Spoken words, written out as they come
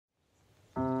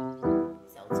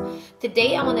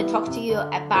Today I want to talk to you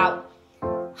about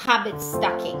habit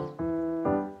stacking.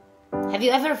 Have you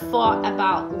ever thought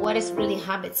about what is really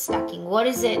habit stacking? What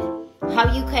is it?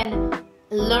 How you can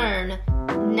learn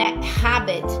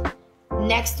habit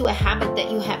next to a habit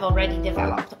that you have already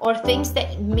developed, or things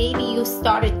that maybe you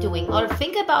started doing, or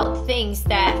think about things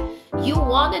that you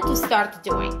wanted to start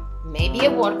doing. Maybe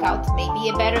a workout, maybe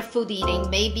a better food eating,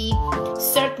 maybe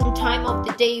certain time of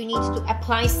the day you need to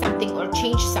apply something or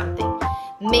change something.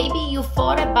 Maybe you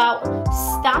thought about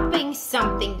stopping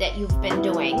something that you've been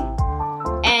doing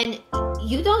and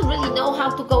you don't really know how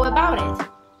to go about it.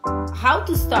 How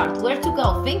to start, where to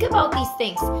go. Think about these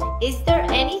things. Is there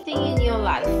anything in your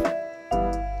life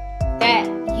that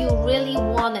you really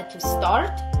wanted to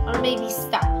start or maybe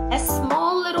stop? A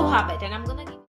small little habit, and I'm gonna give